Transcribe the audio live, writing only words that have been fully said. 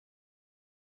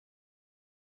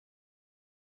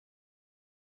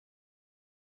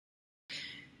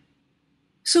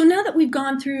So now that we've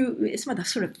gone through some of the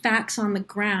sort of facts on the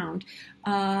ground,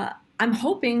 I'm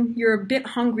hoping you're a bit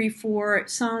hungry for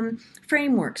some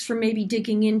frameworks for maybe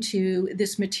digging into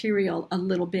this material a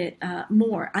little bit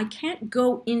more. I can't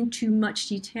go into much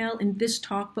detail in this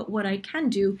talk, but what I can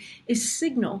do is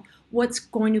signal what's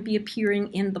going to be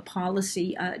appearing in the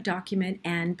policy document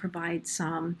and provide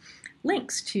some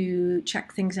links to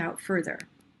check things out further.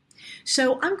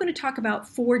 So I'm going to talk about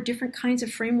 4 different kinds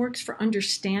of frameworks for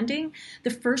understanding. The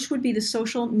first would be the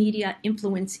social media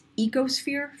influence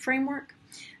ecosphere framework.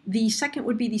 The second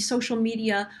would be the social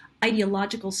media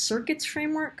ideological circuits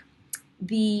framework.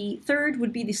 The third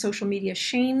would be the social media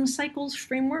shame cycles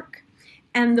framework.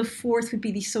 And the fourth would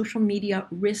be the social media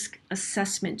risk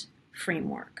assessment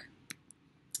framework.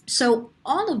 So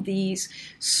all of these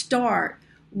start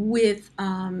with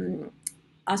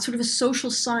sort of a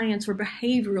social science or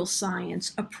behavioral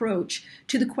science approach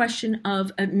to the question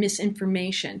of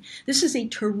misinformation. This is a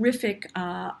terrific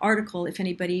article, if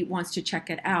anybody wants to check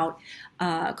it out,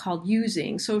 called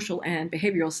Using Social and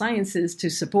Behavioral Sciences to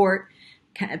Support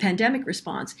Pandemic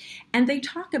Response. And they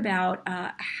talk about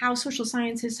how social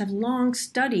scientists have long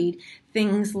studied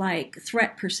things like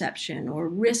threat perception or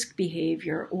risk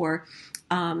behavior or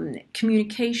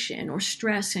communication or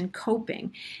stress and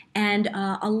coping. And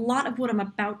a lot of what I'm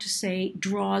about to say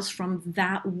draws from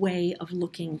that way of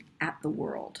looking at the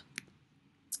world.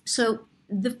 So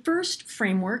the first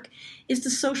framework is the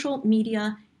social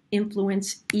media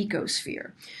influence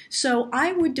ecosphere. So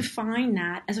I would define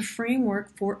that as a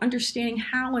framework for understanding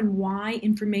how and why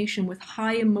information with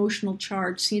high emotional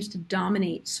charge seems to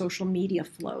dominate social media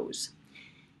flows.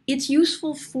 It's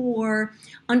useful for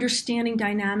understanding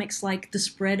dynamics like the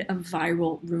spread of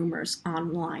viral rumors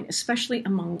online, especially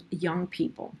among young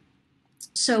people.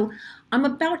 So I'm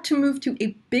about to move to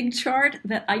a big chart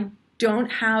that I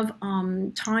don't have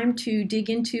time to dig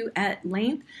into at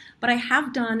length, but I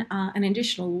have done an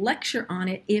additional lecture on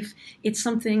it if it's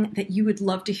something that you would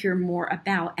love to hear more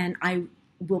about, and I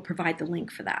will provide the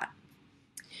link for that.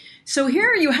 So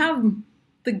here you have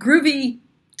the groovy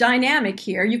dynamic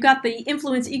here. You've got the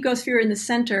influence ecosphere in the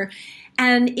center,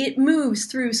 and it moves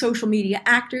through social media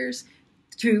actors,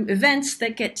 through events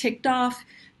that get ticked off,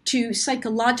 to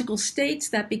psychological states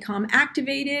that become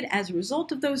activated as a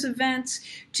result of those events,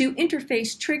 to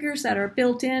interface triggers that are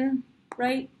built in,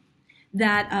 right?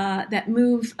 That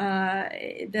move,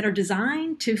 that are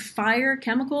designed to fire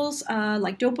chemicals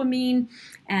like dopamine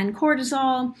and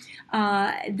cortisol,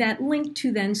 that link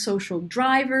to then social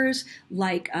drivers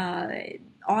like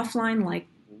offline, like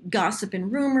gossip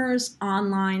and rumors,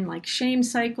 online like shame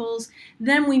cycles.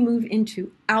 Then we move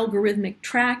into algorithmic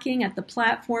tracking at the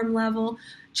platform level,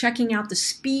 checking out the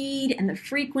speed and the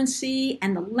frequency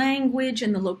and the language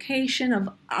and the location of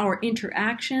our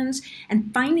interactions,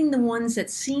 and finding the ones that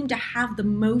seem to have the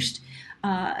most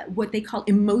what they call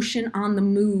emotion on the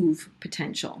move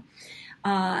potential.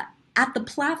 At the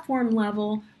platform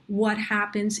level, what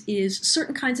happens is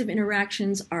certain kinds of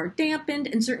interactions are dampened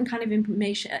and certain kind of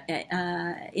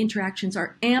interactions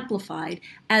are amplified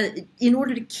in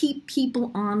order to keep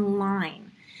people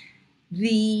online.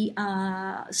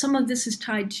 Some of this is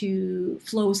tied to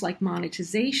flows like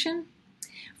monetization.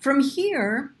 From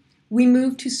here, we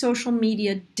move to social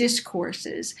media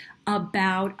discourses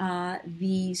about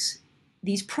these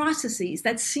processes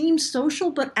that seem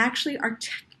social but actually are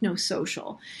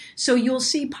techno-social. So you'll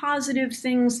see positive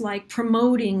things like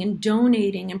promoting and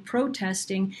donating and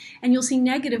protesting, and you'll see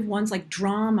negative ones like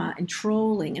drama and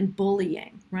trolling and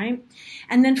bullying, right?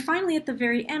 And then finally at the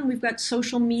very end, we've got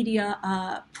social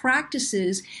media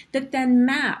practices that then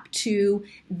map to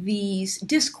these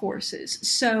discourses.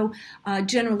 So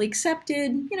generally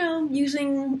accepted,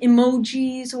 using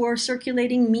emojis or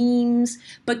circulating memes,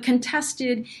 but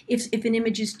contested if an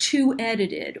image is too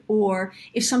edited or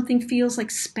if something feels like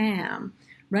spam,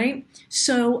 right?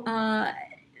 So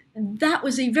that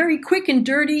was a very quick and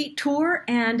dirty tour,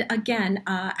 and again,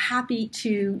 happy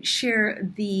to share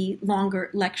the longer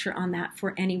lecture on that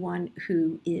for anyone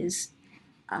who is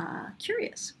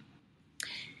curious.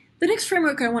 The next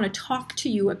framework I want to talk to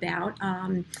you about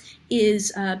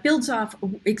builds off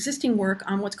existing work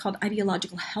on what's called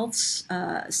ideological health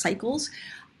cycles.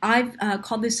 I've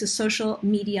called this a social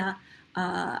media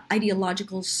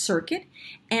ideological circuit,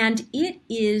 and it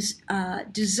is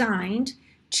designed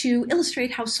to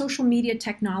illustrate how social media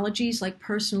technologies like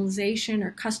personalization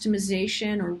or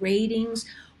customization or ratings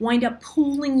wind up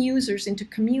pooling users into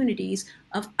communities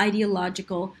of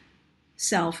ideological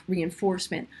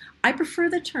self-reinforcement. I prefer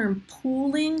the term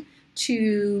pooling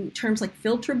to terms like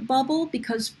filter bubble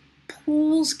because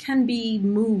pools can be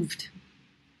moved.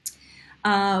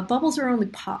 Bubbles are only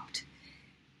popped.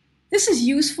 This is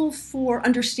useful for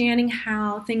understanding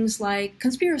how things like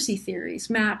conspiracy theories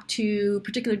map to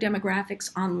particular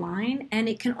demographics online, and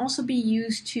it can also be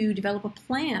used to develop a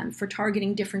plan for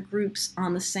targeting different groups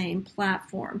on the same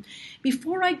platform.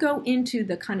 Before I go into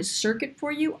the kind of circuit for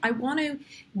you, I want to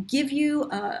give you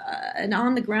an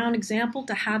on-the-ground example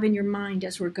to have in your mind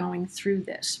as we're going through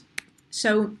this.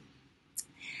 So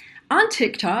on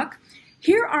TikTok,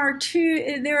 here are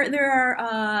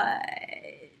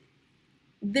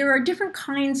there are different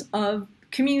kinds of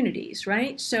communities,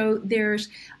 right? So there's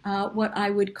what I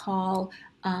would call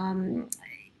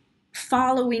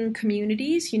following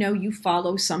communities. You know, you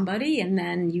follow somebody and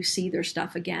then you see their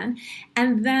stuff again.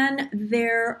 And then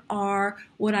there are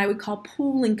what I would call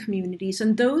pooling communities,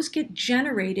 and those get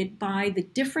generated by the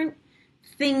different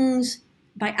things,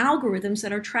 by algorithms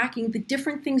that are tracking the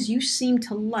different things you seem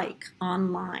to like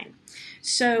online.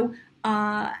 So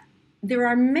there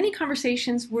are many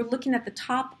conversations. We're looking at the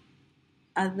top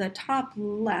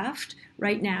left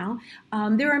right now.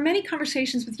 There are many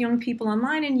conversations with young people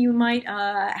online, and you might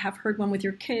have heard one with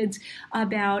your kids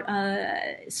about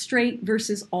straight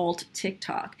versus alt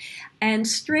TikTok. And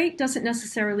straight doesn't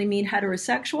necessarily mean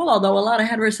heterosexual, although a lot of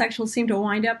heterosexuals seem to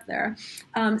wind up there.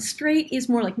 Straight is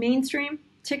more like mainstream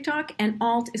TikTok, and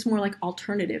alt is more like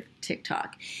alternative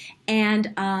TikTok.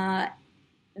 And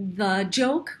the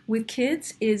joke with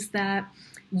kids is that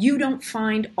you don't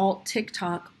find alt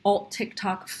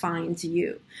TikTok finds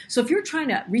you. So if you're trying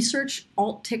to research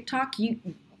alt TikTok,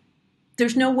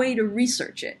 there's no way to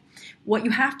research it. What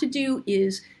you have to do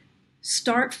is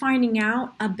start finding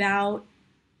out about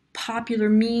popular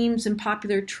memes and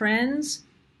popular trends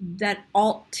that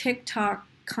alt TikTok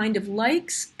kind of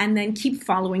likes, and then keep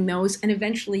following those, and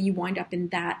eventually you wind up in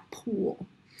that pool.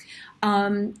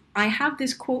 I have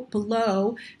this quote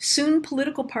below: soon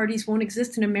political parties won't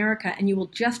exist in America and you will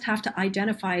just have to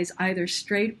identify as either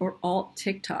straight or alt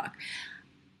TikTok.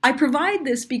 I provide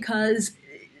this because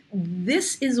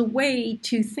this is a way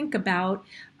to think about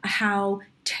how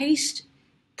taste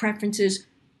preferences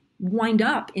wind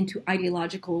up into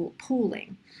ideological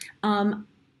pooling.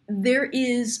 There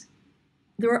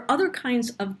are other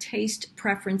kinds of taste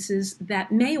preferences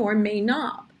that may or may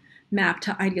not map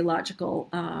to ideological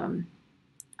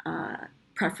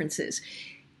preferences.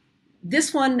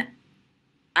 This one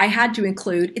I had to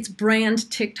include. It's brand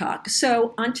TikTok.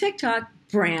 So on TikTok,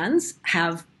 brands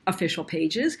have official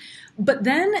pages, but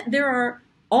then there are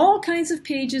all kinds of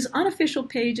pages, unofficial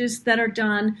pages, that are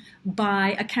done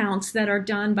by accounts that are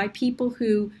done by people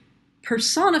who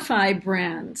personify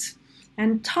brands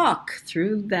and talk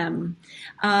through them.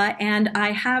 And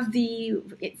I have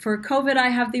for COVID, I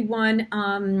have the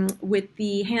one with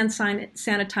the hand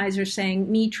sanitizer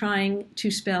saying, me trying to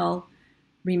spell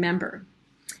remember.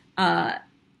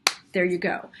 There you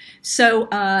go. So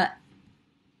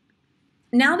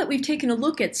now that we've taken a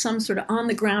look at some sort of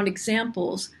on-the-ground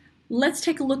examples, let's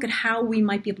take a look at how we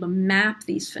might be able to map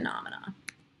these phenomena.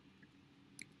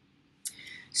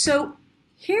 So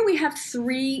here we have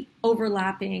three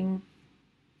overlapping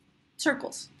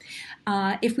circles.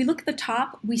 If we look at the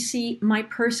top, we see my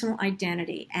personal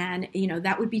identity, and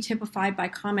that would be typified by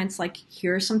comments like,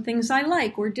 here are some things I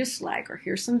like or dislike, or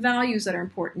here's some values that are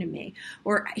important to me,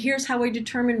 or here's how I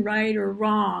determine right or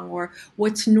wrong, or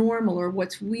what's normal, or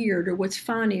what's weird, or what's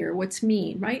funny, or what's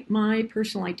mean, right? My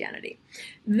personal identity.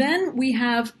 Then we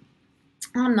have,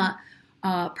 on the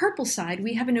purple side,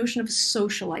 we have a notion of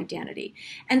social identity,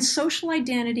 and social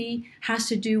identity has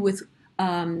to do with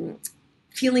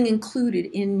feeling included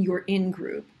in your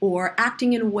in-group, or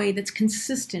acting in a way that's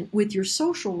consistent with your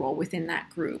social role within that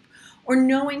group, or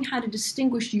knowing how to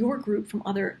distinguish your group from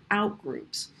other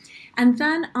out-groups. And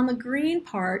then on the green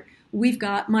part, we've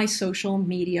got my social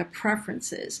media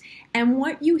preferences. And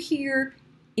what you hear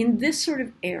in this sort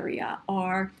of area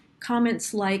are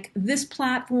comments like, this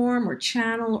platform or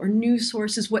channel or news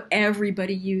source is what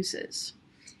everybody uses.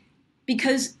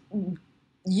 Because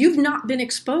you've not been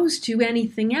exposed to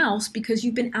anything else, because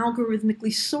you've been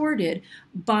algorithmically sorted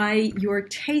by your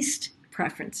taste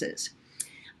preferences.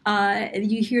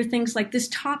 You hear things like, this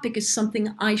topic is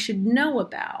something I should know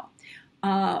about,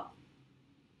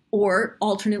 or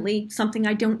alternately, something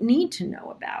I don't need to know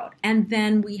about. And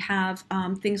then we have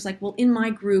things like, well, in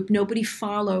my group, nobody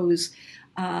follows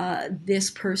this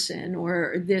person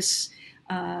or this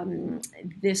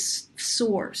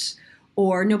source,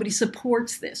 or nobody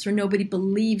supports this, or nobody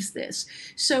believes this.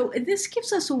 So this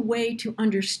gives us a way to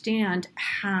understand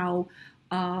how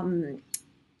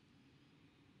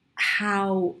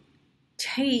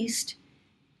taste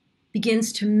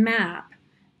begins to map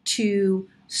to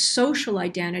social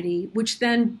identity, which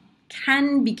then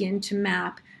can begin to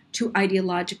map to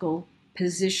ideological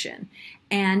position.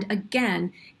 And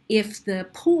again, if the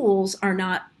pools are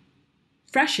not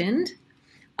freshened,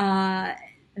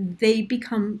 they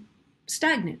become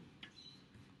stagnant.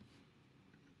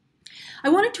 I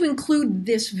wanted to include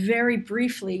this very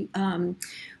briefly,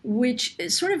 which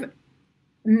sort of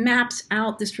maps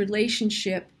out this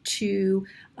relationship to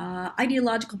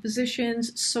ideological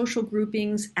positions, social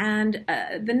groupings, and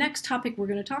the next topic we're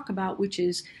going to talk about, which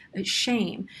is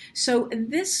shame. So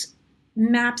this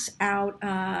maps out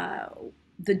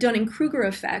the Dunning-Kruger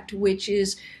effect, which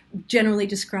is generally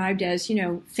described as,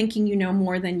 thinking you know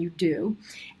more than you do.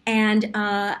 And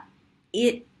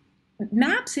it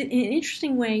maps it in an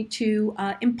interesting way to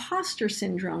imposter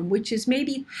syndrome, which is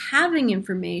maybe having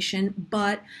information,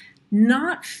 but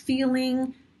not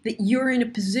feeling that you're in a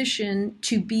position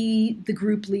to be the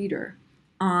group leader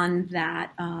on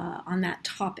that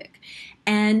topic.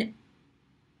 And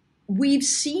we've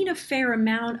seen a fair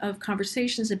amount of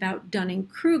conversations about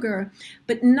Dunning-Kruger,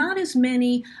 but not as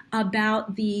many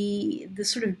about the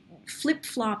sort of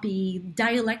flip-floppy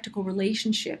dialectical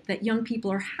relationship that young people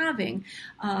are having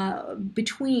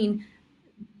between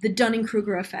the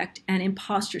Dunning-Kruger effect and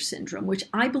imposter syndrome, which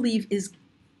I believe is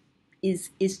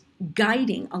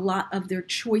guiding a lot of their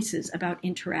choices about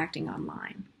interacting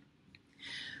online.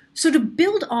 So to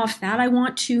build off that, I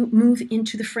want to move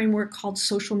into the framework called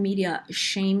social media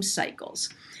shame cycles.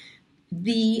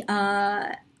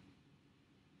 I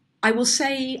will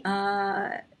say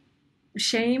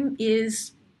shame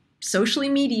is socially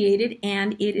mediated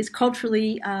and it is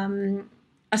culturally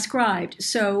ascribed.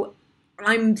 So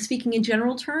I'm speaking in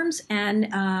general terms,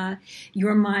 and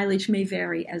your mileage may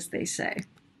vary, as they say.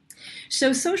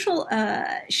 So social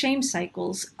shame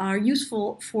cycles are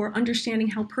useful for understanding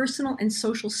how personal and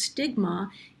social stigma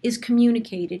is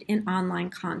communicated in online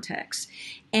contexts.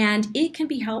 And it can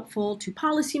be helpful to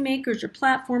policymakers or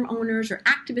platform owners or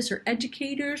activists or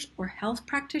educators or health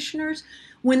practitioners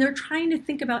when they're trying to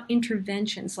think about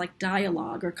interventions like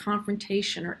dialogue or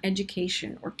confrontation or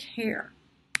education or care.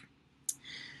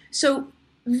 So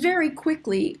very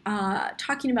quickly,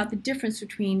 talking about the difference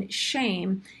between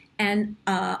shame and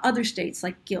other states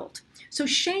like guilt. So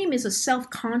shame is a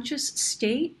self-conscious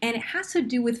state, and it has to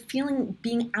do with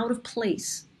being out of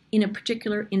place in a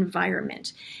particular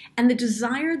environment. And the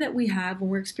desire that we have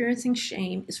when we're experiencing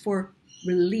shame is for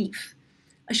relief.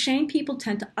 Ashamed people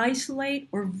tend to isolate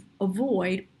or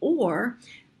avoid, or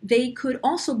they could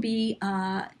also be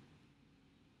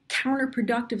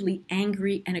counterproductively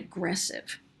angry and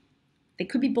aggressive. They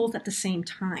could be both at the same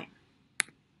time.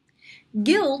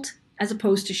 Guilt, as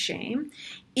opposed to shame,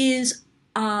 is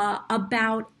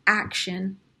about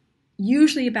action,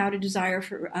 usually about a desire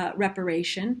for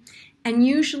reparation, and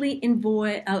usually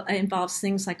involves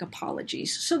things like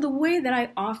apologies. So the way that I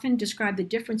often describe the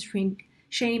difference between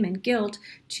shame and guilt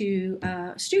to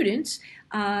students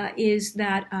is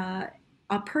that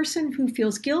a person who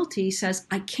feels guilty says,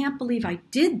 I can't believe I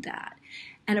did that.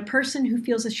 And a person who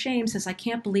feels ashamed says, I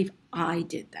can't believe I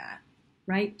did that,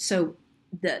 right? So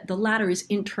the latter is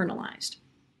internalized.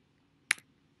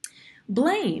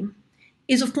 Blame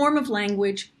is a form of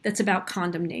language that's about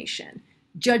condemnation,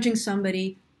 judging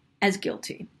somebody as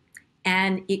guilty.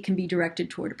 And it can be directed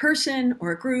toward a person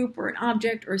or a group or an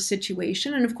object or a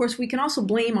situation. And of course, we can also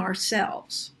blame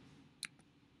ourselves.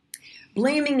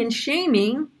 Blaming and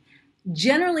shaming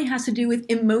generally has to do with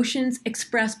emotions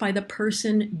expressed by the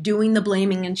person doing the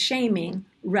blaming and shaming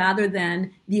rather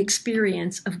than the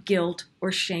experience of guilt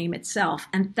or shame itself.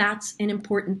 And that's an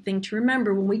important thing to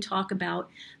remember when we talk about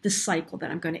the cycle that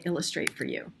I'm going to illustrate for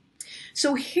you.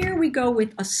 So here we go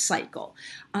with a cycle.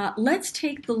 Let's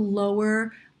take the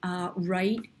lower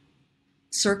right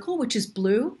circle, which is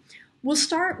blue. We'll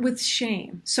start with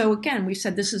shame. So again, we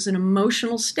said this is an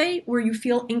emotional state where you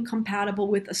feel incompatible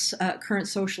with a current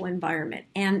social environment.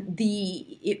 And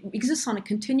it exists on a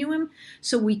continuum.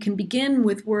 So we can begin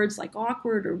with words like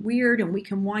awkward or weird, and we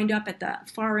can wind up at the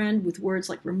far end with words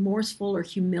like remorseful or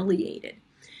humiliated.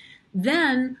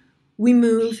 Then we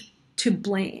move to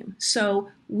blame. So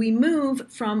we move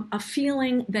from a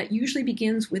feeling that usually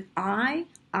begins with I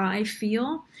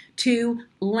feel, to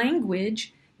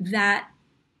language that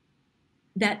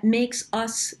makes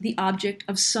us the object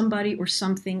of somebody or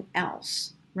something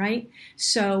else, right?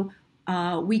 So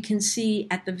we can see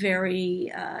at the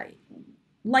very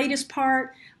lightest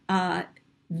part,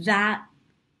 that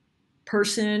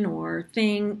person or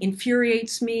thing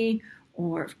infuriates me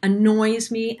or annoys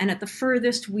me. And at the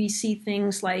furthest, we see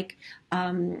things like,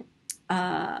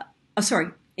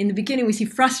 in the beginning we see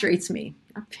frustrates me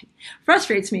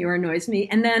or annoys me,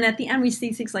 and then at the end we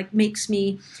see things like makes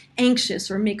me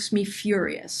anxious or makes me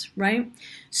furious, right?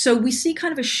 So we see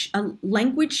kind of a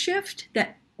language shift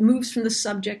that moves from the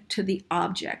subject to the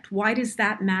object. Why does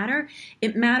that matter?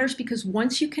 It matters because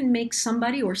once you can make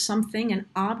somebody or something an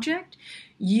object,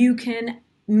 you can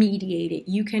mediate it.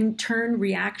 You can turn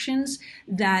reactions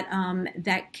that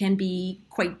that can be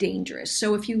quite dangerous.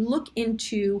 So if you look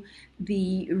into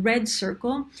the red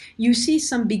circle, you see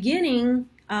some beginning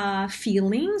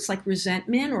feelings like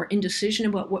resentment or indecision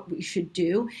about what we should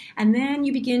do, and then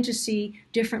you begin to see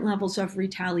different levels of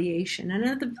retaliation. And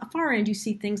at the far end, you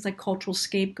see things like cultural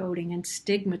scapegoating and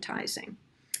stigmatizing.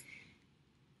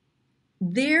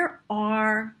 There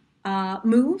are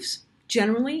moves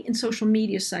generally in social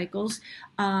media cycles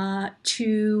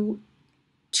to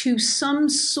some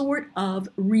sort of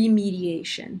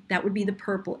remediation. That would be the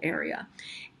purple area.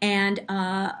 And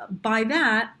by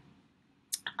that,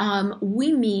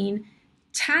 we mean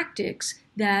tactics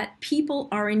that people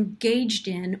are engaged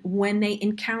in when they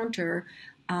encounter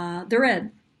the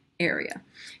red area.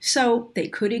 So they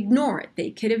could ignore it,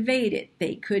 they could evade it,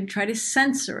 they could try to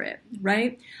censor it,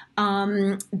 right?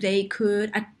 They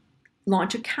could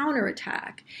launch a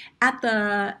counterattack. At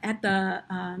the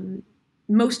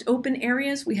most open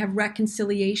areas, we have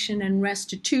reconciliation and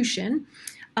restitution.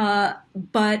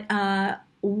 But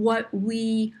what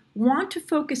we want to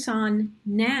focus on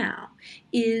now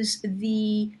is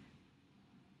the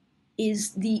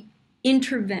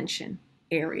intervention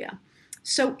area.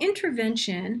 So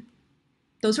intervention,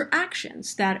 those are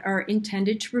actions that are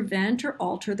intended to prevent or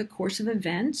alter the course of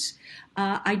events,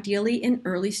 ideally in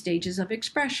early stages of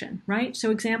expression, right? So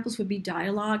examples would be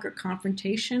dialogue or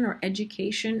confrontation or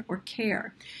education or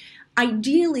care.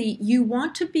 Ideally, you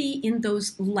want to be in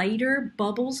those lighter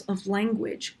bubbles of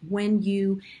language when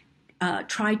you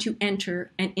try to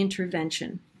enter an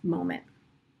intervention moment.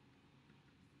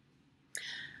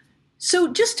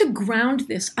 So just to ground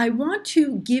this, I want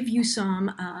to give you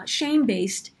some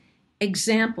shame-based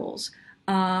examples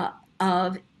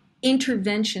of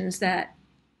interventions that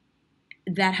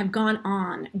have gone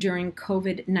on during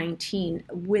COVID-19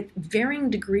 with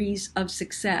varying degrees of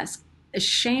success.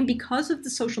 Shame, because of the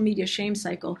social media shame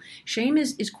cycle, shame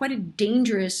is quite a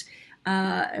dangerous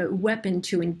weapon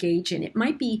to engage in. It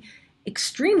might be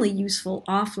extremely useful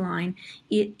offline.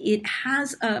 It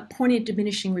has pointed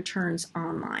diminishing returns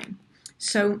online.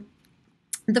 So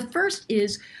the first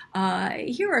is,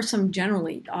 here are some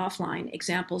generally offline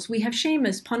examples. We have shame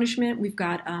as punishment. We've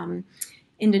got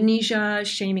Indonesia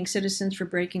shaming citizens for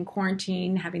breaking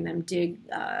quarantine, having them dig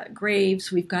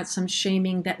graves. We've got some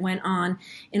shaming that went on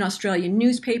in Australian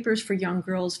newspapers for young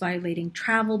girls violating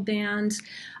travel bans.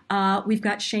 We've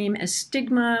got shame as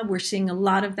stigma. We're seeing a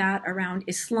lot of that around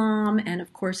Islam and,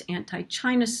 of course,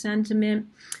 anti-China sentiment.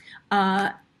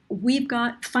 We've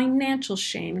got financial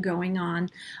shame going on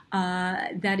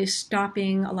that is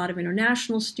stopping a lot of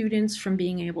international students from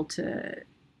being able to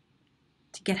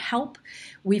get help.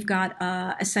 We've got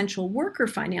essential worker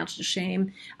financial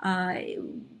shame,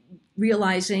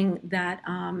 realizing that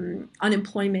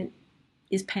unemployment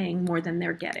is paying more than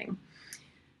they're getting.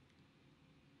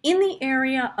 In the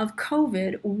area of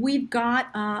COVID, we've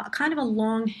got kind of a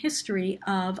long history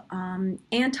of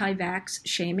anti-vax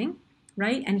shaming,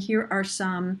 right? And here are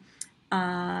some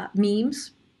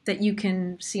memes that you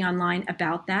can see online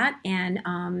about that. And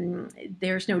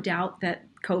there's no doubt that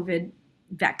COVID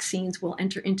vaccines will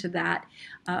enter into that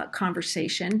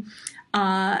conversation.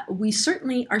 We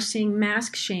certainly are seeing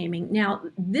mask shaming. Now,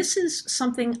 this is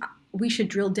something we should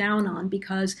drill down on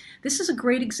because this is a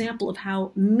great example of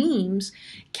how memes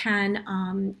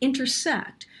can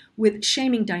intersect with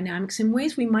shaming dynamics in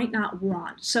ways we might not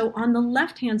want. So on the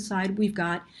left-hand side, we've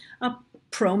got a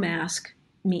pro-mask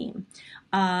meme.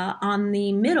 On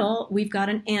the middle, we've got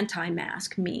an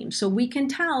anti-mask meme. So we can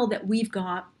tell that we've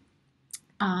got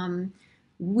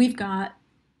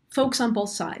folks on both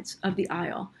sides of the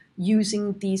aisle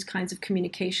using these kinds of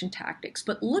communication tactics.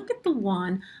 But look at the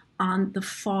one on the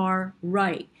far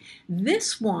right.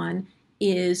 This one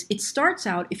is, it starts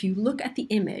out, if you look at the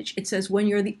image, it says when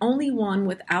you're the only one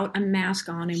without a mask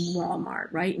on in Walmart,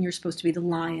 right? And you're supposed to be the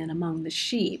lion among the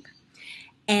sheep.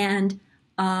 And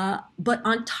but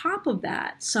on top of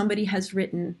that, somebody has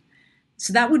written,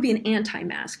 so that would be an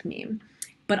anti-mask meme.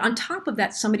 But on top of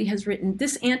that, somebody has written,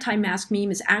 this anti-mask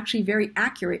meme is actually very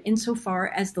accurate insofar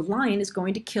as the lion is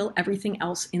going to kill everything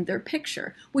else in their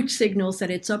picture, which signals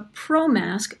that it's a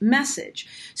pro-mask message.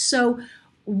 So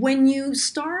when you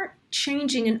start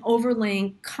changing and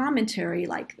overlaying commentary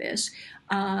like this,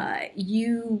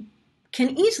 you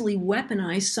can easily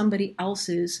weaponize somebody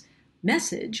else's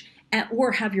message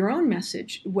or have your own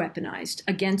message weaponized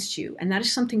against you. And that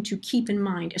is something to keep in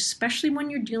mind, especially when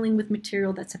you're dealing with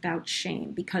material that's about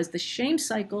shame, because the shame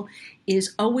cycle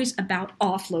is always about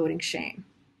offloading shame.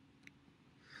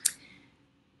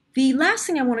 The last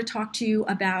thing I want to talk to you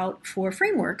about for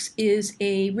frameworks is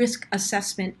a risk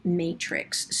assessment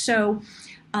matrix. So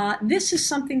this is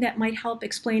something that might help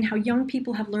explain how young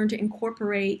people have learned to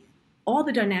incorporate all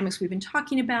the dynamics we've been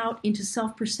talking about into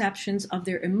self-perceptions of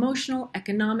their emotional,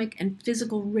 economic, and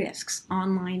physical risks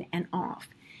online and off.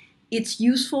 It's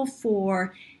useful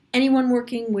for anyone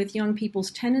working with young people's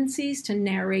tendencies to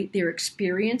narrate their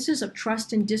experiences of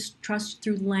trust and distrust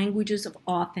through languages of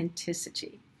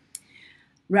authenticity.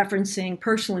 Referencing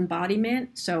personal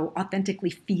embodiment, so authentically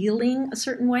feeling a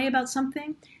certain way about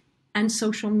something, and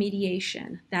social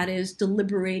mediation, that is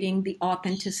deliberating the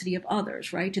authenticity of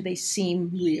others, right? Do they seem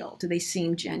real? Do they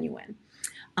seem genuine?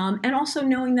 And also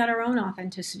knowing that our own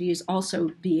authenticity is also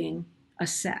being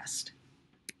assessed.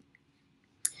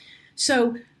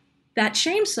 So that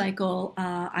shame cycle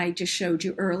I just showed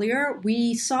you earlier,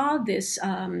 we saw this,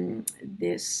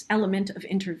 this element of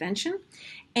intervention.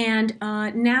 And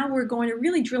now we're going to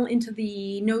really drill into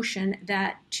the notion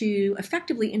that to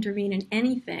effectively intervene in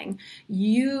anything,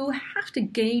 you have to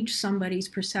gauge somebody's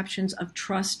perceptions of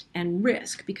trust and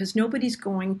risk, because nobody's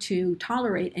going to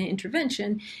tolerate an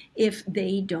intervention if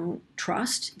they don't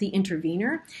trust the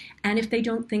intervener and if they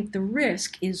don't think the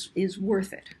risk is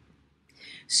worth it.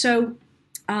 So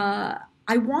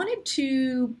I wanted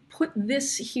to put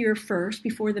this here first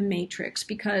before the matrix,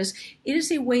 because it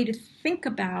is a way to think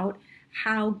about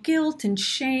how guilt and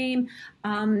shame,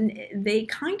 they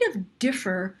kind of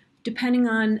differ depending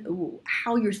on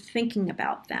how you're thinking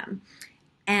about them.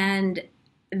 And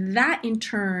that in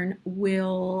turn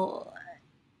will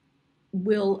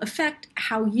affect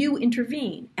how you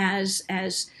intervene as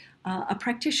a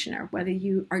practitioner, whether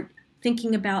you are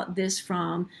thinking about this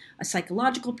from a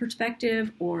psychological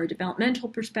perspective or a developmental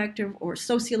perspective or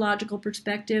sociological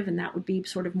perspective, and that would be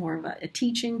sort of more of a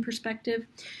teaching perspective.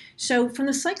 So from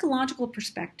the psychological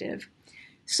perspective,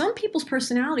 some people's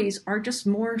personalities are just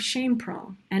more shame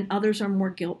prone and others are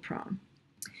more guilt prone.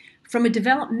 From a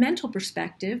developmental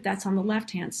perspective, that's on the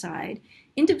left-hand side,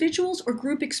 individuals or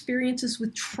group experiences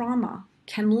with trauma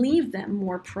can leave them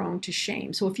more prone to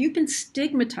shame. So if you've been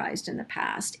stigmatized in the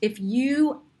past, if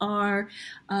you are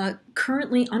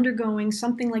currently undergoing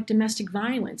something like domestic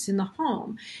violence in the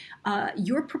home,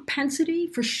 your propensity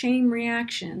for shame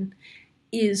reaction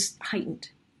is heightened.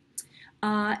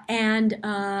 And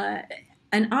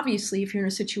obviously, if you're in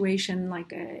a situation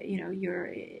like you're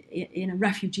in a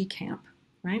refugee camp,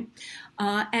 right?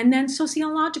 And then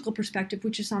sociological perspective,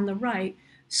 which is on the right.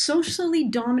 Socially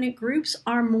dominant groups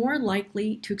are more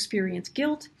likely to experience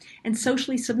guilt, and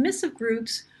socially submissive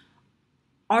groups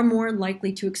are more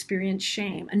likely to experience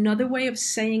shame. Another way of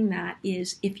saying that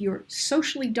is, if you're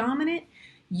socially dominant,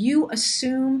 you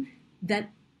assume that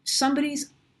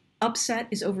somebody's upset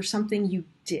is over something you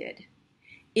did.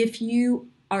 If you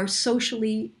are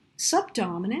socially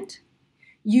subdominant,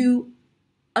 you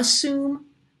assume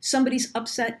somebody's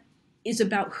upset is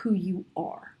about who you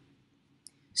are.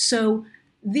 So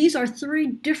these are three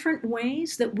different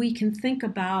ways that we can think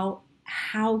about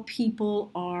how people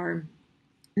are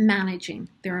managing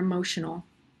their emotional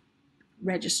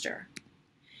register.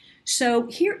 So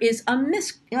here is a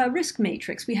risk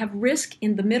matrix. We have risk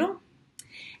in the middle,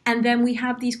 and then we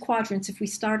have these quadrants. If we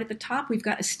start at the top, we've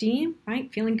got esteem,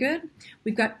 right? Feeling good.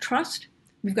 We've got trust.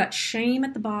 We've got shame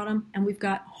at the bottom, and we've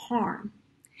got harm.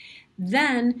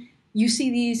 Then you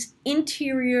see these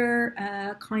interior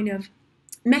kind of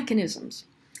mechanisms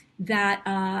that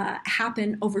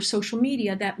happen over social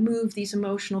media that move these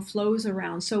emotional flows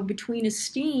around. So between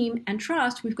esteem and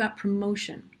trust, we've got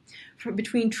promotion.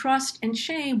 Between trust and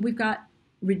shame, we've got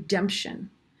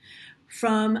redemption.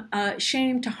 From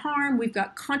shame to harm, we've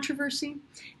got controversy.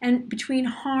 And between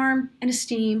harm and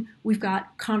esteem, we've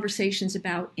got conversations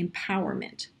about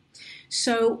empowerment.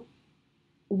 So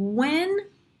when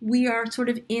we are sort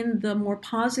of in the more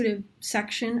positive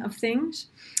section of things,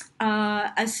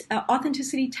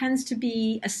 authenticity tends to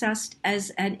be assessed as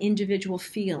an individual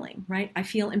feeling, right? I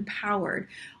feel empowered,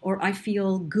 or I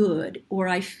feel good, or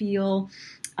I feel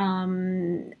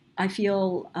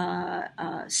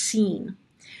seen.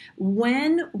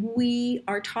 When we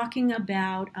are talking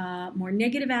about more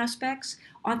negative aspects,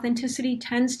 authenticity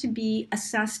tends to be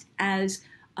assessed as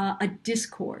a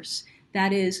discourse.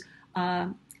 That is,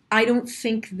 I don't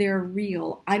think they're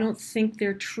real. I don't think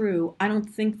they're true. I don't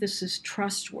think this is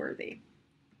trustworthy.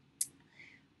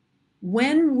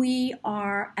 When we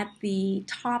are at the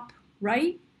top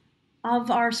right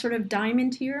of our sort of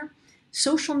diamond here,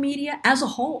 social media as a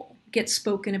whole, gets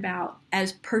spoken about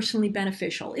as personally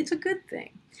beneficial. It's a good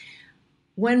thing.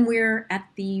 When we're at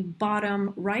the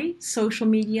bottom right, social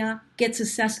media gets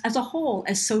assessed as a whole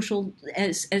as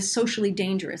socially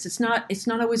dangerous. It's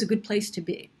not always a good place to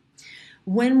be.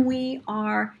 When we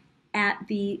are at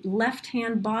the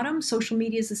left-hand bottom, social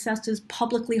media is assessed as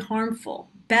publicly harmful.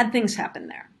 Bad things happen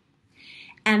there.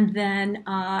 And then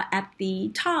at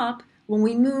the top, when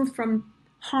we move from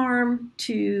harm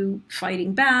to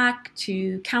fighting back,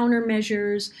 to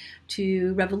countermeasures,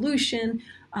 to revolution,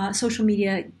 social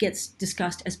media gets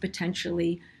discussed as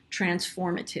potentially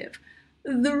transformative.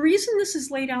 The reason this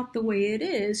is laid out the way it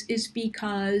is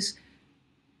because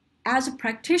as a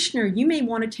practitioner, you may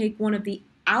want to take one of the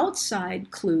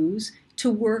outside clues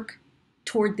to work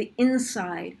toward the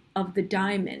inside of the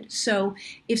diamond. So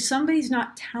if somebody's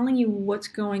not telling you what's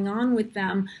going on with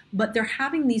them, but they're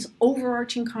having these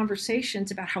overarching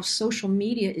conversations about how social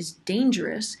media is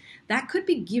dangerous, that could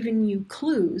be giving you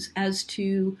clues as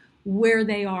to where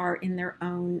they are in their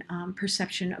own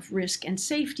perception of risk and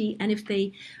safety, and if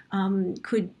they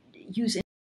could use